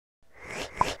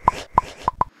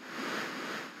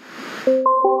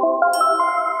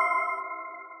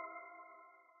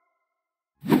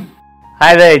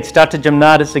Hi there, it's Dr.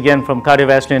 Jamnadas again from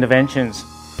Cardiovascular Interventions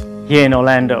here in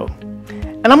Orlando.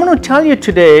 And I'm going to tell you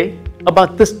today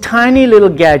about this tiny little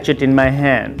gadget in my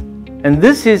hand. And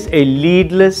this is a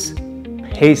leadless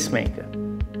pacemaker.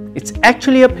 It's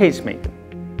actually a pacemaker.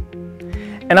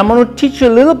 And I'm going to teach you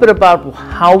a little bit about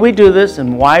how we do this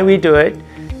and why we do it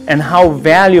and how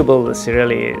valuable this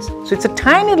really is. So it's a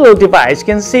tiny little device. You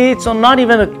can see it's not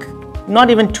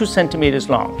even 2 centimeters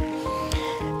long.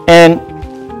 And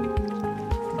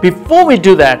before we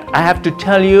do that, I have to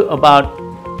tell you about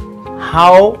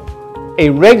how a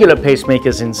regular pacemaker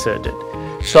is inserted.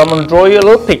 So I'm going to draw you a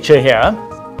little picture here.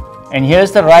 And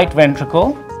here's the right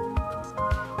ventricle.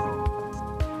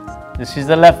 This is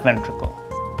the left ventricle.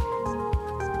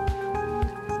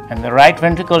 And the right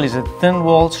ventricle is a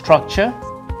thin-walled structure.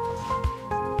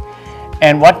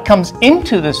 And what comes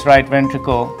into this right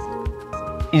ventricle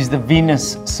is the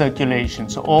venous circulation.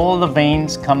 So all the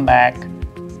veins come back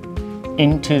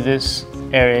into this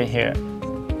area here.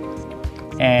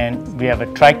 And we have a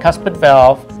tricuspid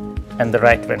valve and the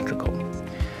right ventricle.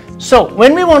 So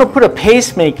when we want to put a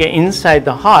pacemaker inside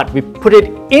the heart, we put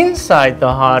it inside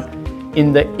the heart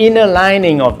in the inner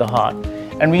lining of the heart.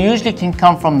 And we usually can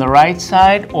come from the right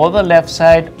side or the left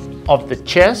side of the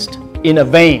chest in a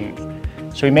vein.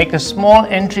 So we make a small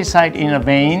entry site in a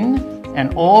vein,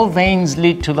 and all veins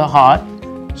lead to the heart.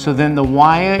 So then the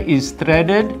wire is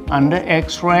threaded under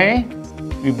X-ray.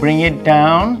 We bring it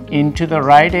down into the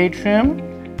right atrium,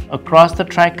 across the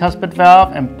tricuspid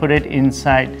valve, and put it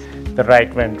inside the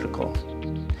right ventricle.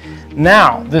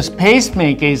 Now, this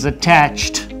pacemaker is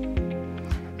attached,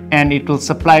 and it will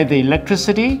supply the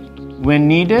electricity when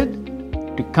needed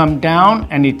to come down,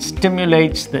 and it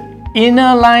stimulates the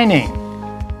inner lining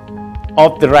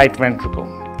of the right ventricle.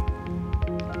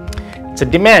 It's a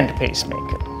demand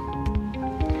pacemaker.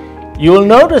 You will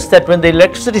notice that when the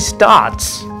electricity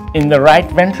starts in the right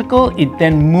ventricle, it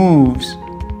then moves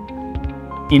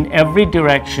in every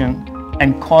direction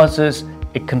and causes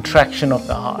a contraction of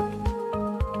the heart.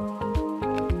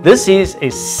 This is a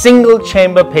single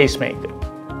chamber pacemaker.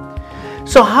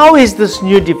 So how is this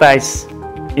new device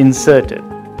inserted?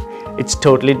 It's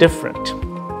totally different.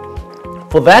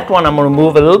 For that one, I'm going to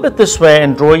move a little bit this way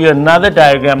and draw you another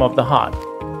diagram of the heart.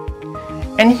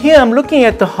 And here I'm looking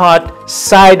at the heart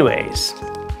sideways.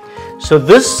 So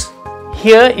this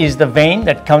here is the vein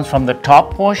that comes from the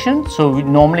top portion. So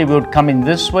normally we would come in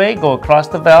this way, go across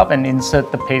the valve and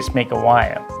insert the pacemaker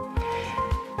wire.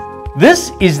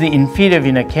 This is the inferior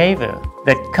vena cava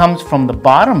that comes from the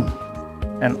bottom.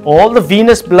 And all the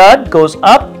venous blood goes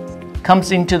up,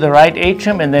 comes into the right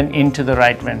atrium and then into the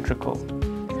right ventricle.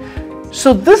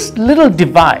 So this little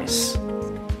device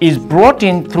is brought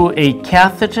in through a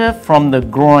catheter from the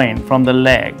groin, from the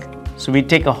leg. So we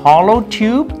take a hollow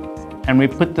tube and we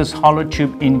put this hollow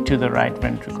tube into the right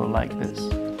ventricle like this.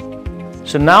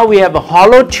 So now we have a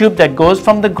hollow tube that goes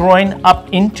from the groin up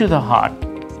into the heart.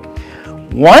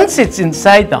 Once it's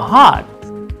inside the heart,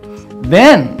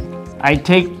 then I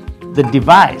take the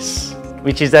device,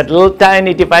 which is that little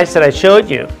tiny device that I showed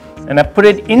you, and I put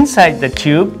it inside the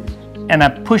tube and I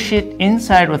push it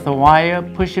inside with a wire,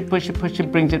 push it,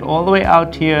 brings it all the way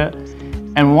out here.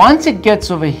 And once it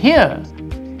gets over here,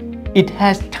 it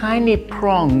has tiny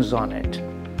prongs on it.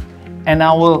 And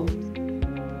I will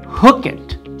hook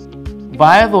it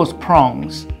via those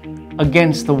prongs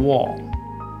against the wall.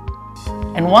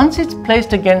 And once it's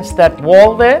placed against that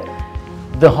wall there,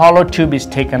 the hollow tube is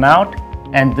taken out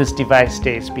and this device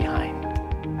stays behind.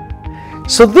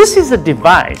 So this is a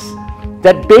device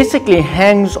that basically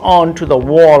hangs on to the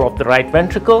wall of the right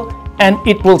ventricle, and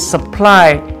it will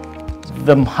supply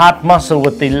the heart muscle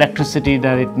with the electricity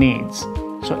that it needs.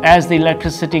 So as the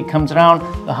electricity comes around,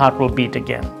 the heart will beat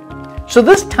again. So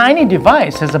this tiny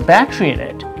device has a battery in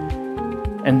it,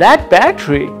 and that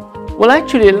battery will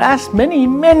actually last many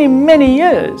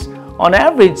years. On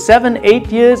average, 7, 8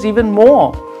 years, even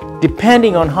more,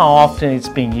 depending on how often it's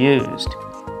being used.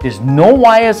 There's no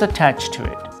wires attached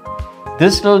to it.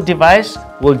 This little device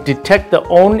will detect the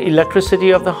own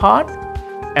electricity of the heart,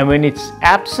 and when it's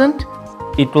absent,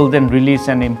 it will then release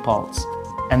an impulse,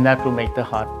 and that will make the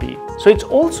heart beat. So it's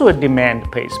also a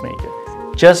demand pacemaker.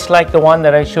 Just like the one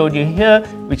that I showed you here,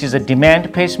 which is a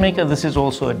demand pacemaker, this is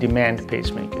also a demand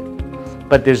pacemaker.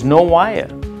 But there's no wire,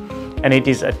 and it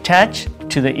is attached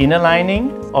to the inner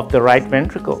lining of the right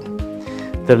ventricle.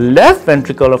 The left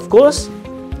ventricle, of course,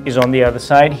 is on the other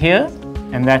side here,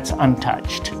 and that's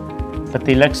untouched. But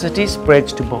the electricity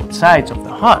spreads to both sides of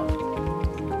the heart.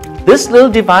 This little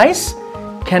device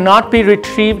cannot be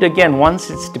retrieved again once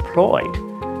it's deployed.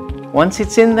 Once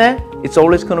it's in there, it's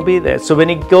always going to be there. So when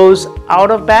it goes out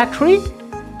of battery,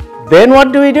 then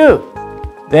what do?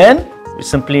 Then we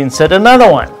simply insert another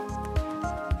one.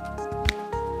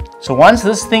 So once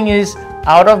this thing is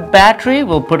out of battery,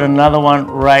 we'll put another one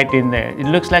right in there. It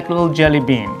looks like a little jelly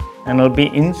bean, and it'll be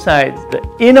inside the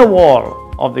inner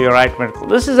wall of the right ventricle.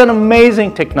 This is an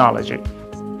amazing technology.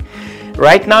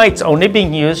 Right now it's only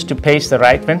being used to pace the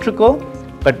right ventricle,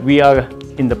 but we are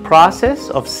in the process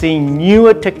of seeing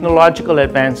newer technological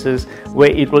advances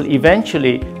where it will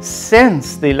eventually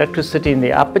sense the electricity in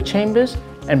the upper chambers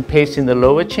and pace in the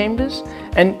lower chambers.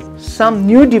 And some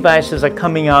new devices are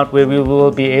coming out where we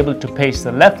will be able to pace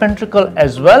the left ventricle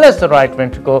as well as the right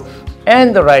ventricle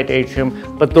and the right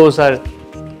atrium, but those are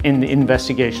in the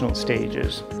investigational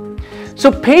stages.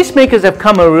 So pacemakers have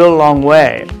come a real long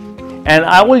way, and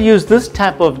I will use this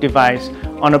type of device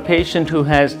on a patient who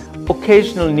has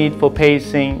occasional need for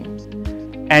pacing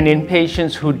and in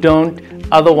patients who don't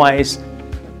otherwise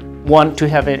want to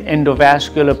have an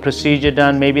endovascular procedure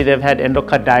done. Maybe they've had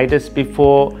endocarditis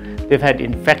before, they've had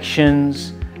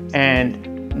infections,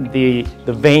 and the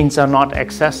veins are not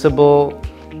accessible.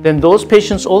 Then those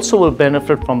patients also will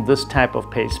benefit from this type of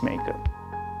pacemaker.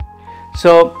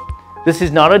 So this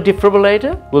is not a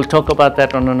defibrillator. We'll talk about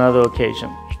that on another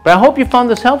occasion. But I hope you found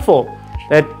this helpful,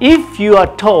 that if you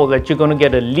are told that you're going to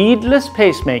get a leadless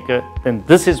pacemaker, then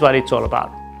this is what it's all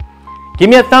about. Give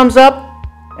me a thumbs up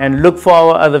and look for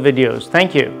our other videos.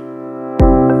 Thank you.